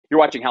You're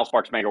watching Hal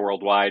Sparks Mega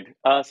Worldwide,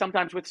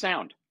 sometimes with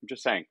sound. I'm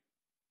just saying,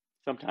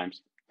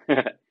 sometimes. All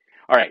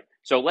right,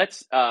 so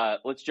let's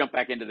jump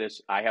back into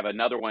this. I have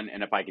another one,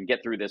 and if I can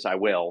get through this, I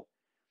will.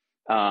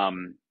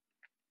 Again,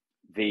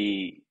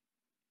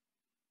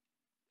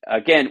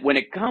 when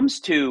it comes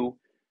to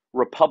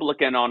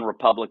Republican on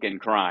Republican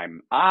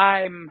crime,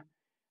 I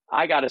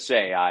gotta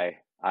say,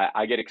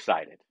 I get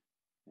excited,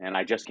 and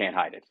I just can't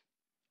hide it.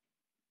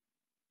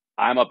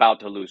 I'm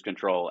about to lose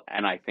control,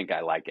 and I think I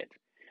like it.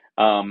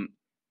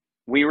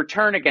 We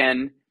return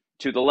again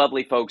to the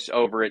lovely folks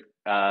over at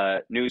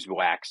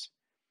Newswax,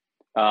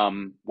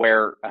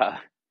 where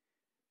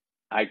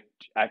I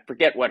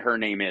forget what her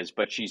name is,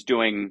 but she's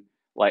doing,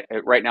 like,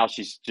 right now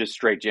she's just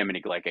straight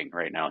Jiminy glicking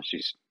right now.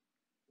 She's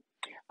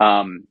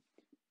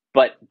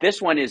but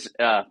this one is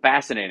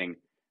fascinating.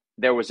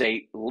 There was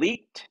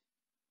leaked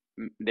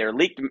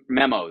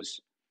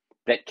memos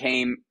that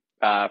came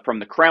from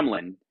the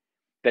Kremlin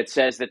that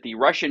says that the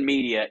Russian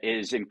media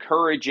is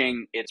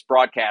encouraging its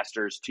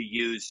broadcasters to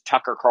use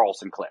Tucker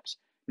Carlson clips.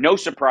 No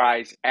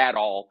surprise at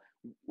all.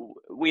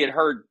 We had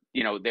heard,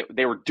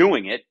 they were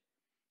doing it.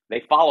 They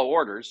follow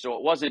orders, so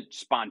it wasn't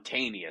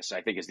spontaneous,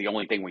 I think, is the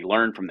only thing we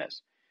learned from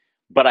this.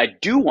 But I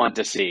do want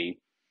to see,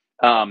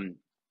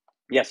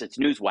 yes, it's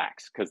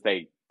Newswax, because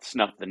they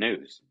snuff the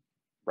news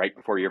right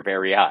before your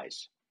very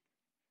eyes.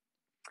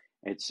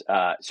 It's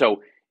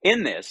so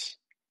in this,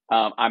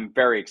 I'm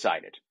very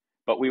excited.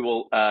 But we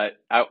will.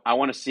 I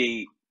want to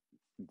see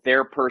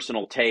their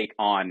personal take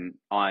on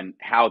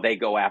how they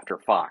go after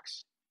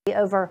Fox.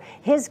 Over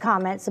his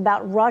comments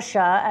about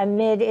Russia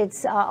amid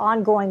its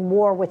ongoing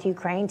war with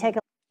Ukraine.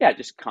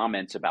 Just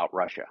comments about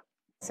Russia.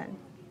 Listen.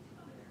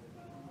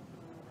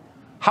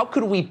 How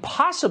could we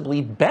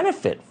possibly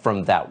benefit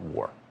from that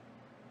war?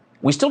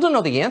 We still don't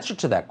know the answer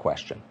to that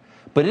question.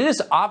 But it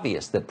is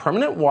obvious that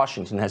permanent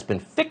Washington has been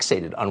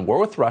fixated on war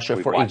with Russia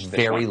for a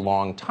very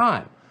long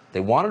time. They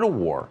wanted a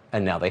war,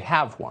 and now they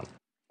have one.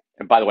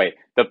 And by the way,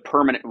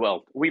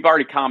 we've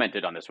already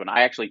commented on this one.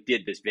 I actually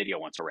did this video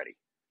once already.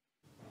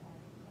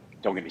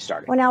 Don't get me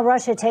started. Well, now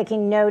Russia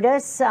taking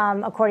notice.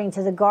 According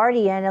to The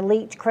Guardian, a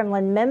leaked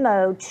Kremlin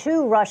memo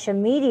to Russia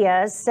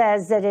media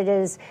says that it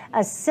is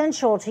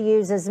essential to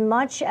use as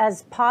much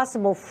as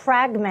possible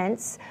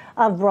fragments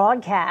of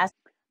broadcast.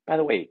 By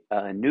the way,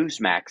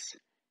 Newsmax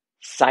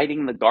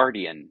citing The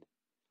Guardian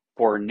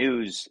for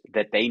news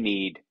that they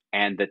need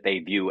and that they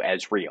view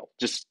as real.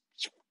 Just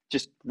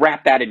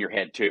wrap that in your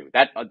head too.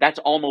 That's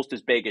almost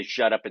as big as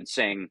shut up and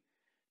sing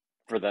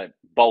for the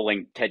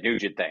bowling Ted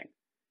Nugent thing.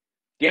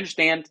 Do you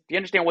understand? Do you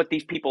understand what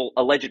these people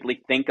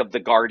allegedly think of The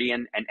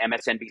Guardian and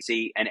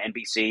MSNBC and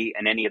NBC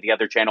and any of the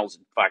other channels,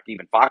 in fact,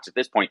 even Fox at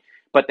this point?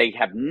 But they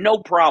have no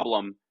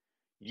problem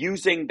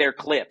using their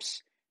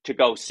clips to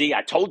go, see,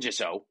 I told you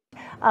so.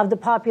 Of the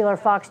popular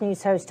Fox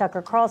News host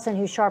Tucker Carlson,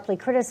 who sharply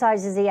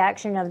criticizes the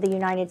action of the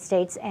United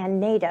States and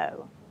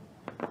NATO.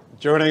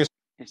 Joining us.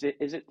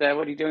 Is it that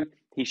what he's doing?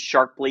 He's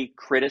sharply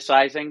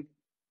criticizing?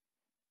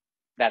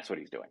 That's what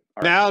he's doing.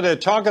 Right. Now to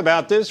talk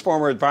about this,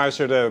 former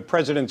advisor to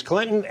Presidents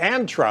Clinton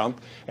and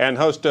Trump and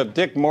host of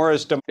Dick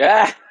Morris.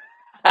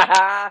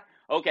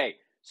 Okay,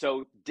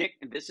 so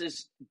this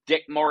is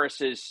Dick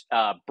Morris's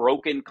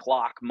broken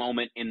clock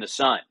moment in the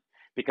sun.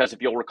 Because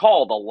if you'll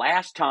recall, the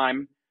last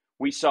time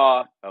we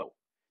saw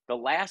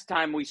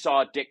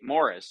Dick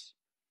Morris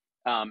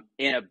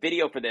in a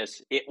video for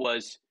this, it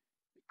was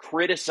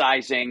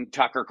criticizing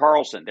Tucker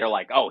Carlson. They're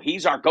like, oh,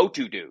 he's our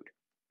go-to dude.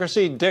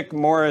 See Dick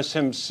Morris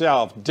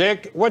himself.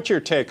 Dick, what's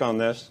your take on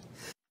this?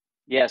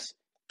 Yes,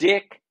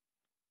 Dick,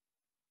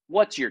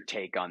 what's your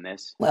take on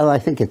this? Well, I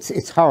think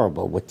it's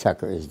horrible what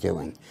Tucker is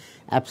doing.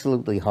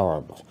 Absolutely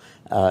horrible.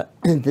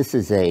 This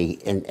is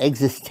an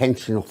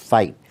existential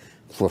fight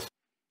for...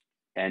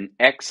 An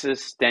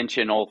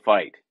existential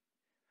fight.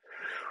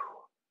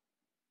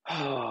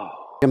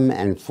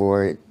 and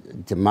for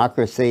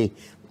democracy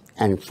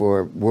and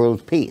for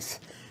world peace.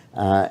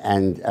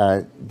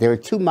 There are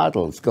two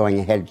models going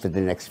ahead for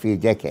the next few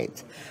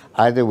decades.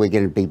 Either we're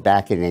going to be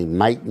back in a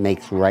might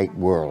makes right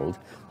world,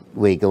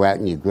 where you go out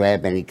and you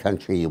grab any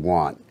country you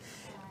want,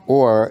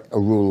 or a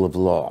rule of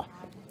law.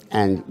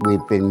 And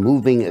we've been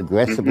moving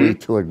aggressively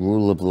toward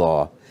rule of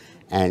law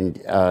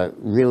and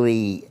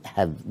really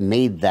have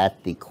made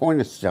that the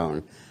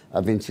cornerstone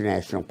of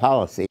international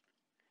policy.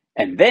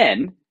 And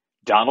then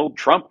Donald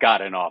Trump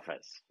got in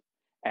office.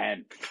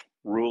 And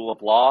rule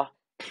of law,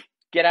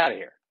 get out of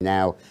here.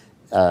 Now,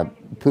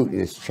 Putin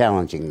is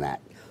challenging that.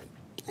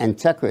 And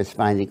Tucker is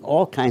finding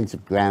all kinds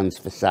of grounds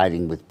for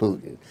siding with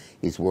Putin.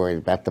 He's worried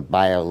about the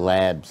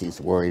biolabs.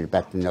 He's worried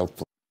about the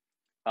no-fly.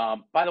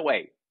 By the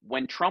way,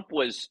 when Trump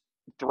was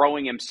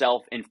throwing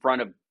himself in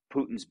front of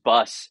Putin's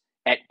bus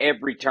at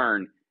every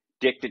turn,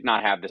 Dick did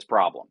not have this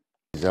problem.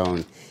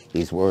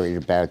 He's worried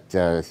about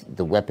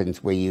the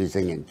weapons we're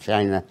using in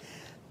China.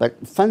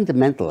 But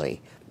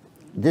fundamentally,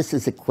 this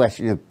is a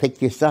question of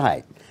pick your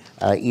side.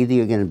 Either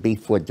you're going to be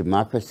for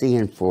democracy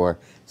and for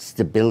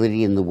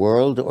stability in the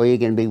world, or you're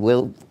going to be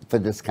for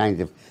this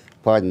kind of,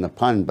 pardon the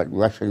pun, but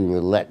Russian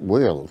roulette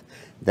world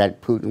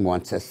that Putin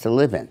wants us to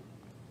live in.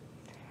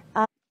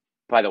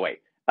 By the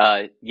way,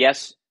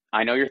 yes,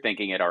 I know you're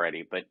thinking it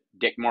already, but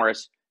Dick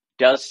Morris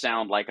does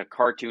sound like a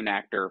cartoon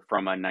actor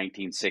from a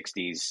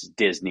 1960s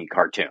Disney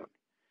cartoon.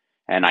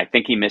 And I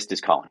think he missed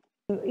his calling.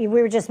 We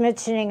were just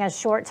mentioning a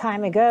short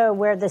time ago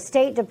where the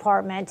State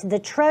Department, the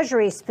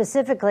Treasury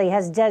specifically,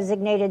 has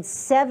designated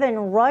 7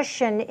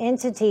 Russian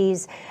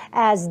entities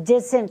as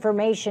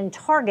disinformation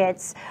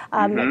targets,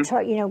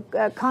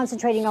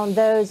 concentrating on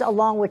those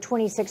along with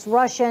 26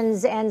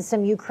 Russians and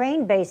some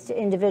Ukraine-based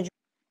individuals.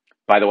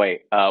 By the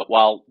way,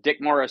 while Dick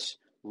Morris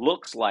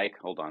looks like,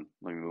 hold on,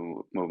 let me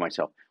move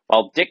myself.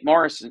 While Dick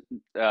Morris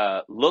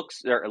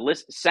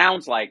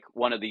sounds like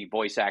one of the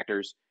voice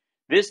actors,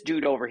 this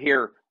dude over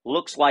here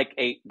looks like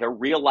the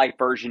real life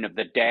version of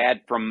the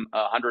dad from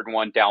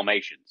 101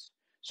 Dalmatians.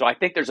 So I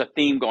think there's a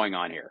theme going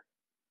on here.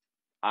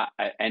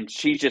 And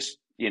she's just,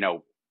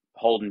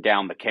 holding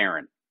down the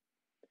Karen.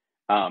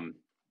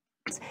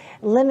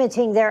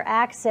 Limiting their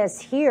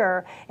access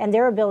here and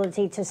their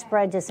ability to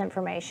spread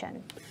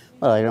disinformation.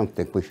 Well, I don't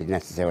think we should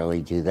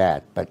necessarily do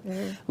that. But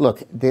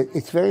look,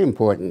 it's very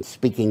important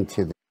speaking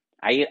to the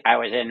I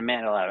was in the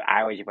middle of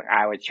I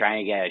was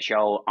trying to get a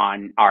show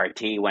on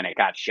RT when it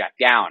got shut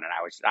down, and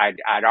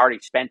I'd already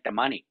spent the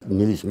money.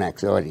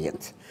 Newsmax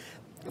audience.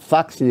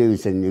 Fox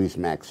News and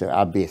Newsmax are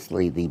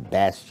obviously the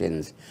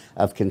bastions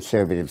of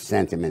conservative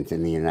sentiment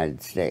in the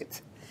United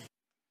States.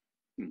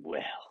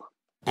 Well,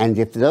 and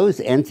if those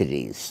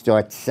entities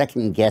start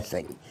second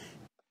guessing,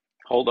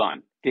 hold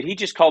on, did he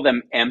just call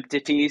them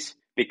entities?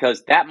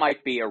 Because that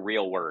might be a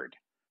real word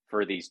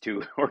for these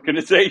two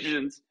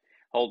organizations.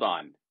 Hold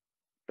on.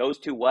 Those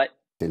two what?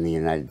 In the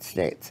United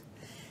States.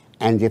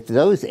 And if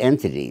those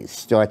entities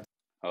start...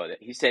 Oh,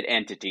 he said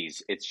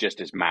entities. It's just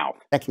his mouth.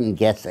 Second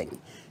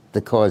guessing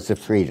the cause of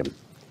freedom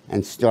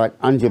and start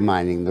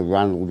undermining the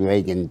Ronald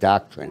Reagan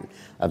doctrine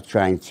of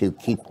trying to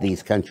keep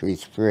these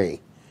countries free,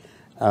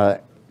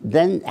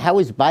 then how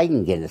is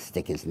Biden going to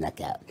stick his neck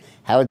out?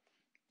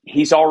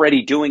 He's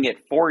already doing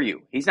it for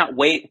you. He's not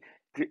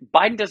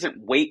Biden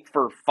doesn't wait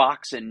for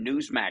Fox and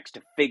Newsmax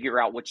to figure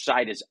out which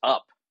side is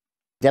up.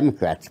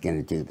 Democrats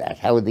going to do that?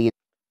 How are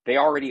They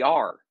already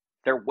are.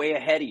 They're way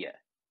ahead of you.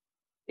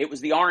 It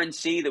was the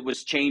RNC that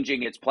was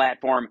changing its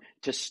platform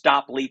to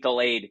stop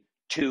lethal aid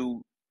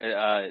to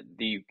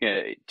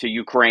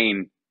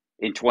Ukraine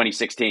in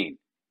 2016.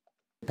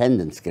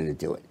 Independents going to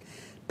do it.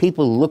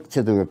 People look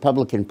to the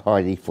Republican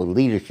Party for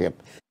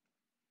leadership.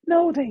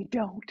 No, they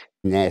don't.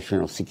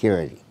 National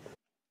security.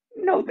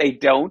 No, they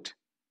don't.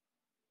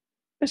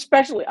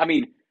 Especially,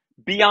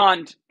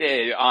 beyond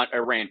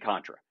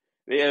Iran-Contra.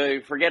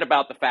 Forget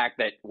about the fact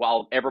that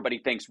while everybody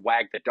thinks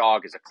wag the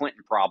dog is a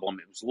Clinton problem,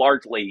 it was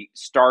largely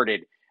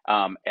started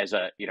as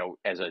a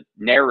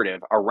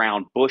narrative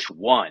around Bush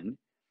 1,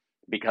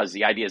 because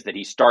the idea is that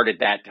he started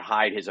that to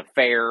hide his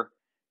affair.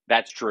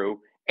 That's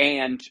true.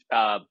 And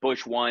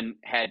Bush 1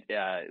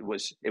 it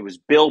was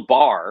Bill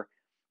Barr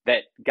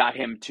that got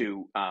him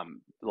to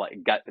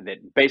that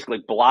basically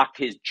blocked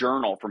his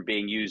journal from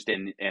being used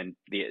in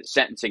the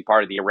sentencing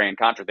part of the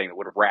Iran-Contra thing that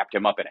would have wrapped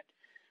him up in it.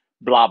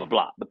 Blah, blah,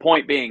 blah. The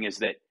point being is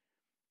that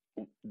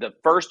the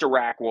first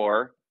Iraq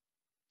war,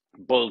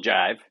 bull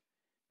jive.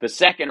 The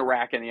second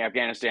Iraq and the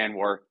Afghanistan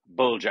war,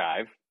 bull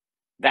jive.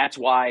 That's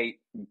why,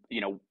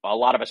 a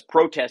lot of us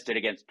protested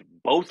against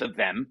both of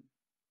them.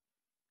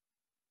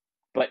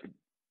 But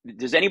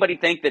does anybody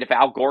think that if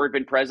Al Gore had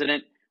been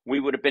president, we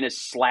would have been as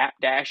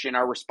slapdash in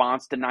our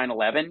response to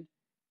 9/11?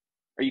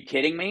 Are you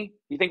kidding me?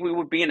 You think we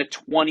would be in a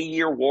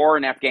 20-year war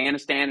in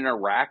Afghanistan and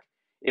Iraq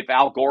if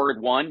Al Gore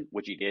had won,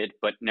 which he did,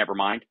 but never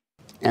mind.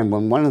 And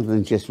when one of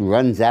them just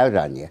runs out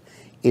on you,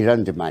 it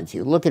undermines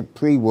you. Look at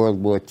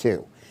pre-World War II.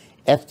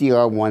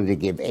 FDR wanted to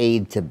give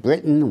aid to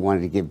Britain,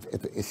 wanted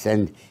to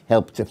send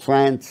help to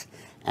France,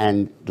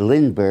 and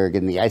Lindbergh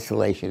and the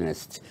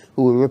isolationists,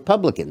 who were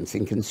Republicans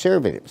and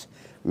conservatives,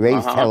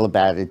 raised hell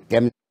about it.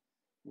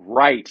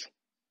 Right.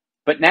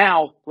 But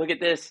now, look at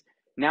this.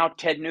 Now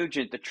Ted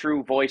Nugent, the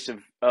true voice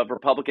of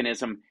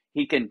Republicanism,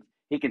 he can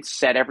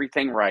set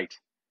everything right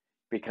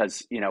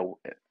because,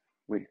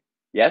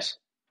 yes?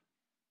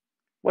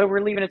 Well,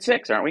 we're leaving at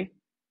 6, aren't we?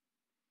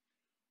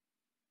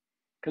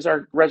 Because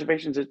our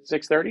reservation's at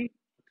 6:30.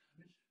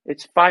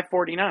 It's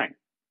 5:49.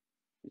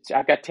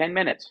 I've got 10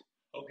 minutes.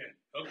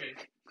 Okay.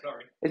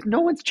 Sorry. No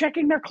one's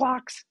checking their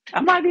clocks.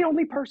 Am I the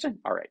only person?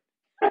 All right.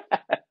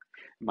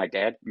 My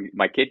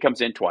kid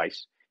comes in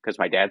twice because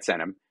my dad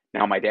sent him.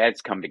 Now my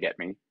dad's come to get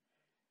me.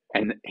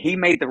 And he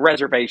made the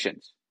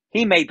reservations.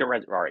 All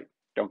right,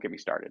 don't get me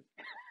started.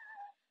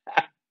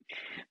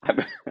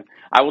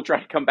 I will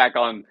try to come back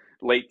on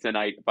late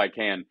tonight if I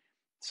can.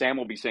 Sam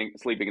will be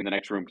sleeping in the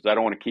next room because I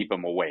don't want to keep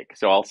him awake.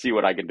 So I'll see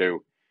what I can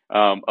do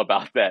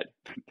about that.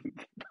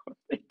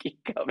 They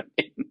keep coming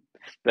in.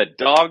 The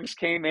dogs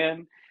came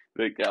in.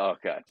 Oh,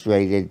 God.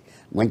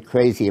 Went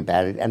crazy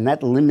about it, and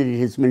that limited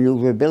his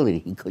maneuverability.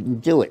 He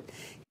couldn't do it.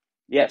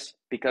 Yes,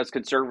 because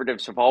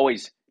conservatives have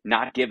always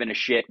not given a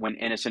shit when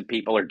innocent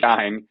people are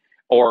dying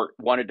or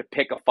wanted to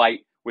pick a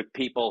fight with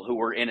people who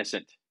were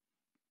innocent.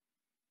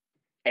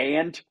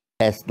 And?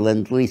 Passed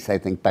Lend-Lease, I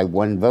think, by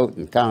 1 vote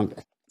in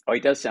Congress. Oh, he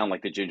does sound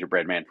like the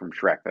gingerbread man from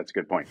Shrek. That's a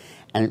good point.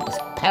 And it's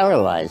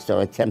paralyzed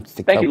our attempts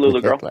to Thank cope you, Lulu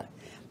with girl. Hitler.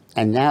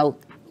 And now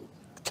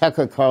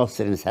Tucker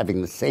Carlson is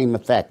having the same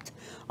effect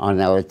on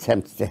our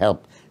attempts to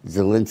help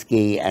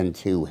Zelensky and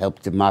to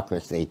help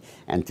democracy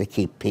and to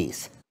keep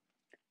peace.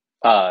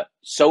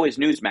 So is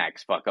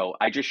Newsmax, fucko.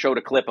 I just showed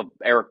a clip of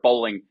Eric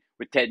Bolling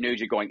with Ted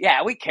Nugent going,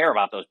 yeah, we care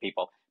about those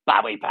people.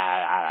 But we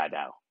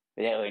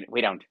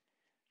don't.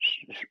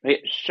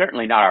 It's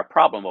certainly not our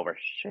problem over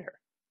here.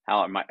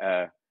 How are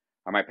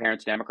my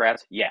parents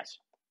Democrats? Yes.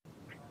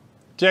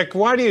 Dick,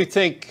 why do you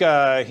think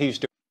he's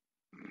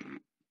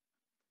doing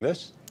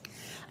this?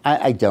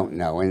 I don't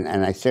know, and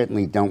I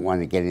certainly don't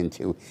want to get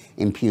into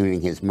impugning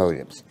his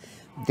motives.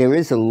 There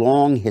is a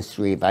long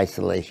history of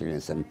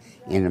isolationism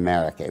in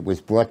America. It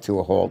was brought to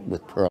a halt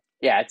with Pearl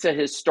Yeah, it's a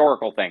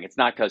historical thing. It's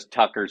not because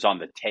Tucker's on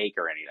the take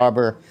or anything.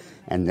 Harbor,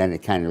 and then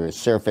it kind of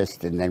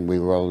resurfaced, and then we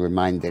were all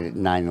reminded at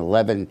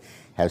 9/11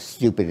 how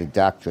stupid a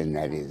doctrine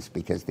that is,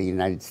 because the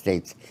United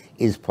States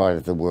is part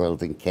of the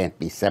world and can't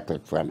be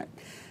separate from it.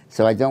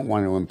 So I don't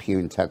want to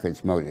impugn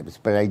Tucker's motives,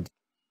 but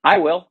I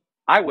will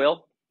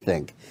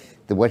think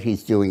that what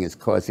he's doing is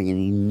causing an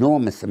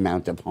enormous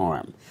amount of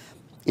harm.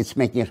 It's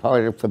making it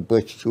harder for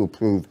Bush to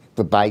approve,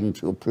 for Biden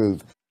to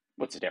approve.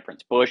 What's the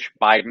difference? Bush,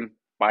 Biden,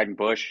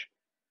 Bush.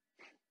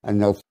 A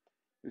no.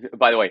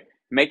 By the way,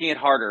 making it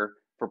harder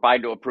for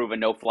Biden to approve a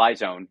no-fly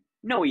zone.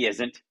 No, he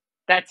isn't.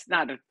 That's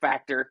not a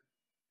factor.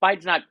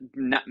 Biden's not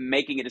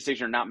making a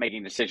decision or not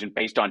making a decision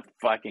based on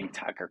fucking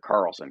Tucker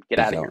Carlson. Get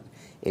out of here.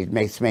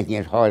 It's making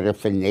it harder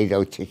for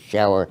NATO to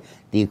shower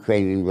the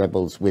Ukrainian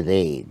rebels with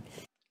aid.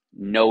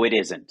 No, it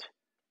isn't.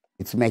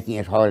 It's making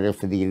it harder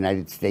for the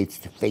United States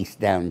to face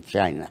down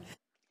China.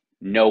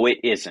 No, it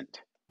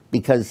isn't.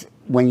 Because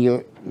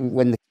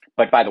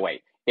But by the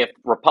way, if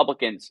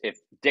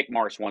Dick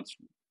Morris wants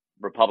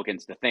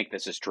Republicans to think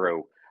this is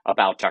true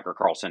about Tucker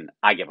Carlson,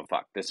 I give a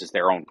fuck. This is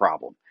their own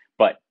problem.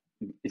 But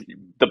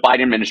the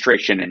Biden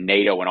administration and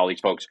NATO and all these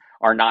folks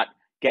are not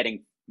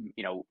getting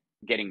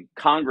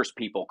Congress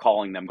people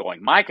calling them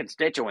going, my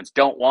constituents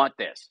don't want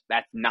this.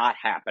 That's not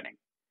happening.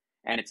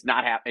 And it's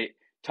not happening.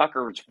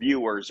 Tucker's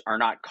viewers are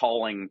not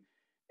calling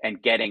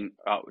and getting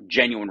a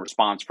genuine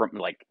response from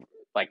like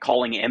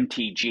calling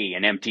MTG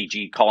and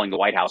MTG calling the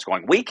White House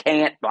going, we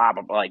can't, blah,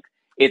 blah, blah. Like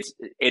it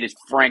is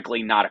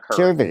frankly not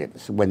occurring.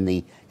 Conservatives, when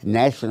the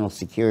national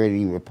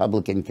security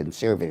Republican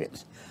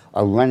conservatives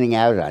are running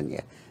out on you,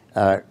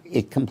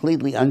 it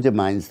completely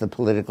undermines the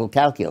political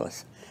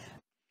calculus.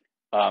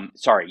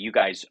 Sorry, you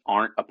guys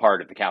aren't a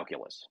part of the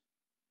calculus.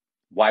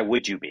 Why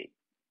would you be?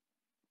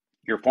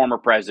 Your former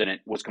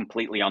president was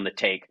completely on the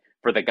take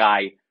for the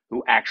guy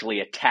who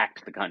actually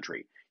attacked the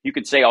country. You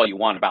can say all you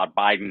want about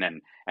Biden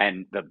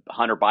and the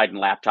Hunter Biden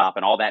laptop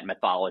and all that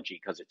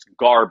mythology because it's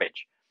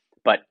garbage,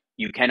 but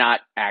you cannot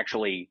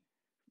actually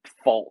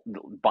fault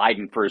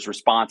Biden for his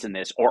response in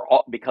this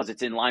because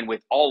it's in line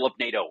with all of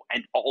NATO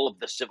and all of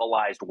the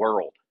civilized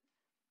world.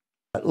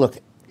 Look,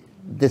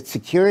 the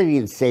security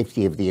and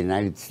safety of the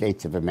United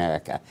States of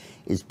America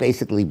is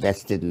basically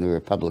vested in the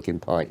Republican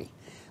Party.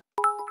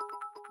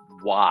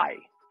 Why?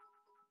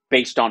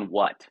 Based on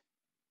what?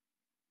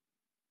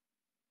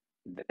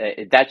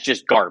 That's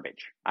just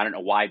garbage. I don't know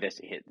why this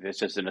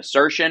is an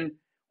assertion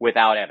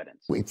without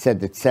evidence. It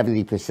said that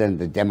 70% of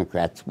the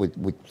Democrats would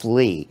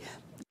flee.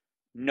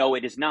 No,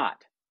 it is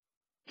not.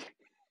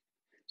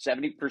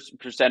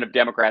 70% of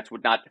Democrats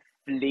would not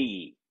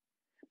flee.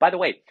 By the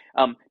way,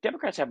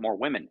 Democrats have more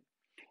women.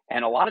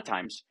 And a lot of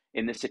times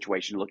in this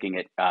situation, looking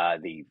at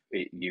the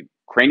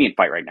Ukrainian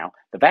fight right now,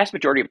 the vast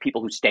majority of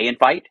people who stay and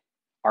fight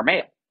are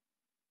male,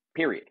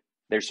 period.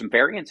 There's some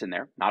variance in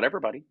there, not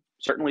everybody.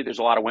 Certainly there's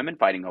a lot of women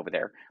fighting over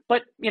there.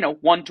 But,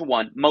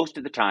 1-to-1, most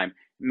of the time,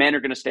 men are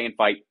going to stay and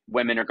fight.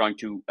 Women are going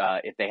to,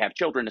 if they have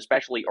children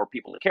especially, or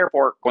people to care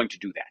for, going to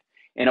do that.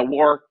 In a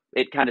war,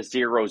 it kind of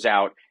zeroes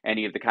out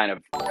any of the kind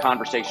of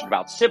conversation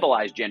about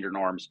civilized gender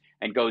norms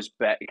and goes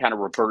back, it kind of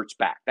reverts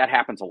back. That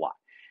happens a lot.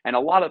 And a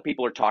lot of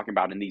people are talking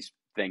about in these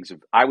things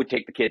of, I would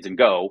take the kids and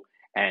go,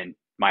 and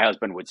my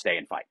husband would stay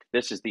and fight.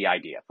 This is the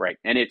idea, right?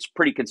 And it's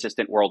pretty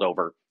consistent world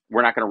over.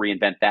 We're not going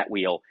to reinvent that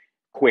wheel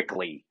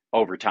quickly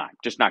over time.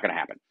 Just not going to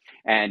happen.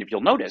 And if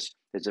you'll notice,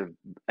 there's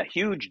a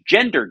huge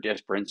gender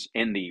difference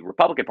in the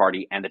Republican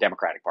Party and the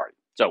Democratic Party.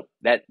 So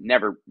that,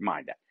 never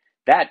mind that.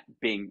 That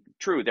being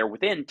true, they're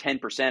within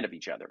 10% of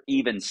each other,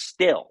 even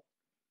still.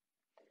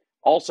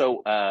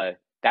 Also,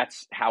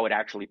 that's how it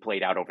actually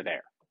played out over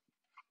there.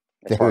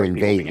 They were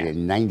invaded,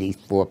 and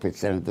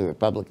 94% of the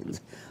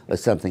Republicans or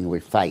something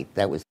would fight.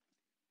 That was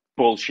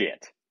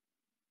bullshit.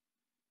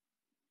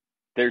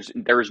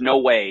 There is no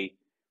way.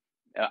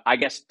 I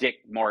guess Dick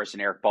Morris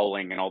and Eric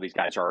Bolling and all these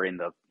guys are in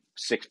the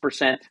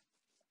 6%.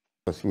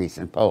 Most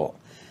recent poll.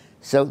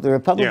 So the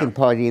Republican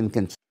Party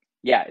and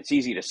yeah, it's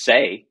easy to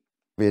say.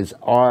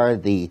 Are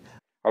we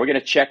going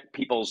to check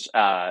people's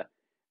their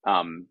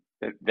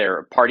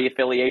party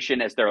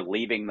affiliation as they're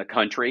leaving the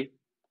country?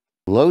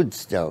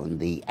 Lodestone,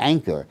 the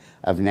anchor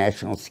of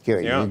national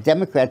security. Yeah. The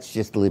Democrats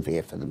just live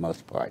here for the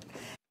most part.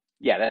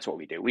 Yeah, that's what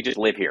we do. We just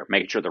live here,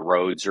 making sure the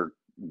roads are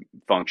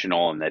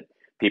functional, and that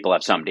people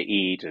have something to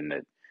eat, and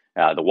that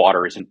the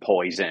water isn't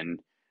poison,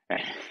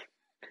 and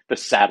the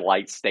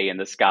satellites stay in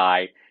the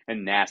sky,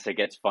 and NASA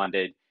gets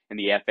funded, and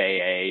the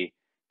FAA.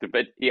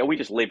 But we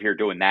just live here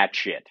doing that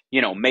shit,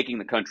 making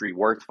the country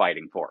worth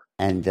fighting for.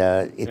 And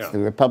it's the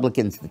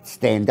Republicans that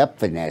stand up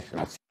for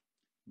national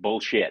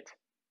bullshit.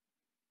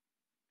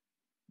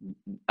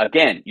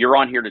 Again, you're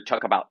on here to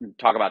talk about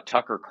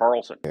Tucker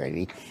Carlson.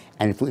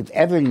 And if we've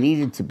ever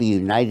needed to be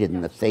united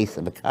in the face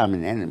of a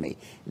common enemy,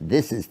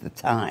 this is the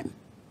time.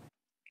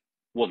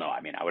 Well, no,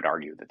 I mean, I would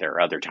argue that there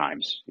are other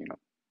times,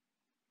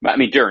 I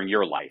mean, during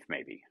your life,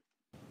 maybe.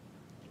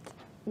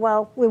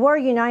 Well, we were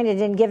united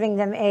in giving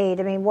them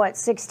aid. I mean, what,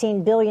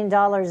 $16 billion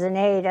in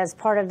aid as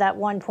part of that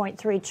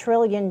 $1.3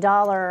 trillion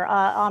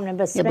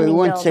omnibus spending bill. Yeah, but we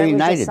weren't so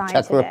united.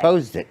 Tucker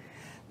opposed it.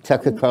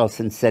 Tucker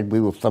Carlson said we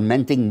were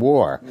fomenting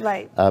war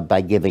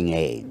by giving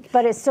aid.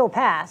 But it still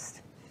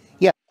passed.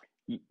 Yeah.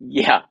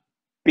 Yeah,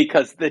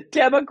 because the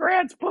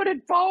Democrats put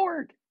it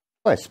forward.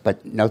 Of course,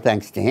 but no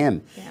thanks to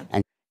him.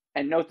 Yeah.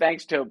 And no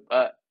thanks to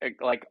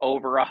like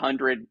over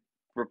 100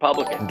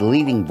 Republicans. The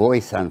leading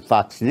voice on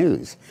Fox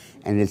News.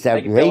 And it's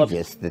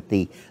outrageous that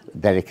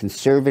a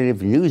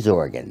conservative news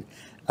organ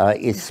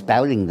is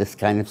spouting this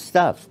kind of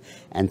stuff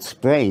and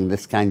spraying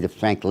this kind of,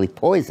 frankly,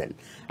 poison.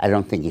 I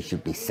don't think it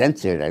should be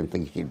censored. I don't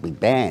think it should be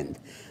banned.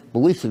 But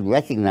we should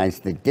recognize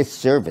the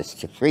disservice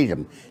to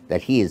freedom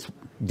that he is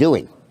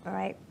doing. All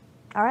right.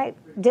 All right.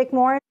 Dick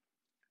Morris.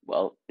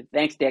 Well,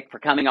 thanks, Dick, for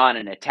coming on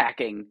and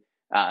attacking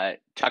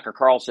Tucker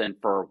Carlson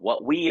for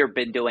what we have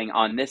been doing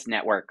on this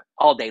network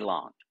all day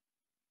long,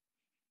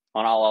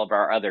 on all of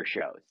our other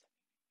shows.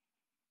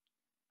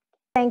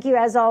 Thank you,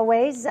 as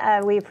always.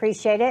 We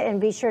appreciate it. And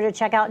be sure to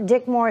check out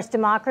Dick Morris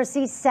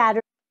Democracy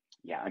Saturday.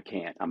 Yeah, I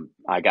can't.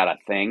 I got a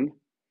thing.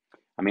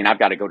 I mean, I've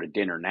got to go to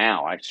dinner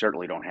now. I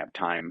certainly don't have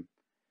time.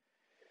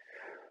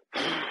 I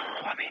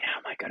mean, how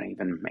am I going to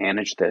even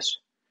manage this?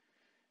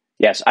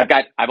 Yes,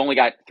 I've only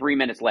got 3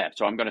 minutes left,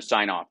 so I'm going to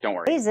sign off. Don't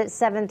worry. It's at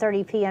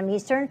 7:30 p.m.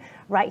 Eastern,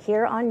 right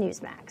here on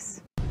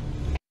Newsmax.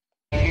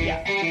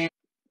 Yeah.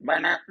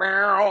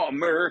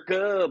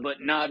 America, but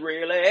not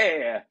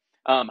really.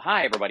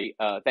 Hi, everybody.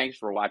 Thanks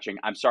for watching.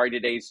 I'm sorry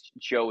today's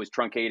show is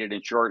truncated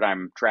and short.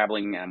 I'm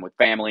traveling and with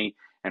family,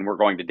 and we're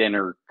going to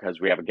dinner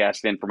because we have a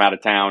guest in from out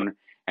of town.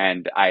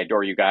 And I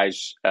adore you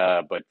guys,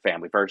 but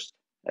family first,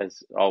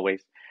 as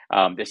always.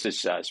 This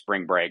is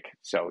spring break,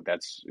 so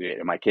that's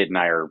my kid and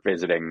I are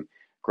visiting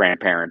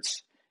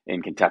grandparents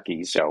in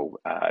Kentucky, so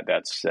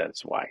that's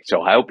why.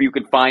 So I hope you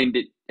can find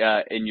it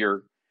in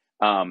your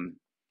in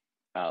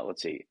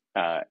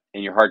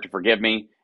your heart to forgive me,